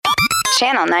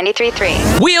Channel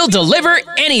 93.3. We'll deliver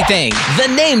anything.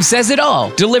 The name says it all.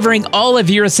 Delivering all of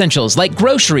your essentials like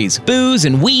groceries, booze,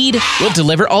 and weed. We'll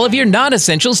deliver all of your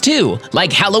non-essentials too,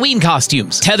 like Halloween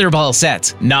costumes, tetherball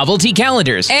sets, novelty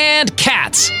calendars, and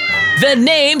cats. The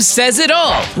name says it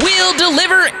all. We'll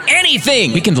deliver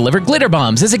anything. We can deliver glitter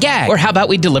bombs as a gag. Or how about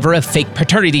we deliver a fake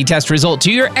paternity test result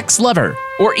to your ex-lover?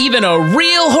 Or even a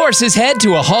real horse's head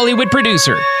to a Hollywood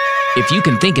producer. If you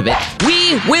can think of it,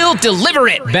 we will deliver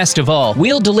it! Best of all,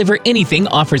 We'll Deliver Anything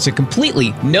offers a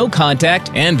completely no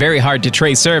contact and very hard to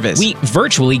trace service. We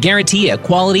virtually guarantee a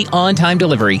quality on-time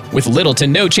delivery with little to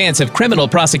no chance of criminal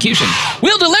prosecution.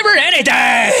 We'll deliver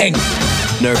anything!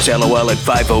 Nerf's LOL at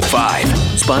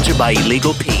 5:05. Sponsored by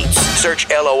Illegal Pete's. Search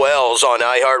LOLs on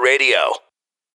iHeartRadio.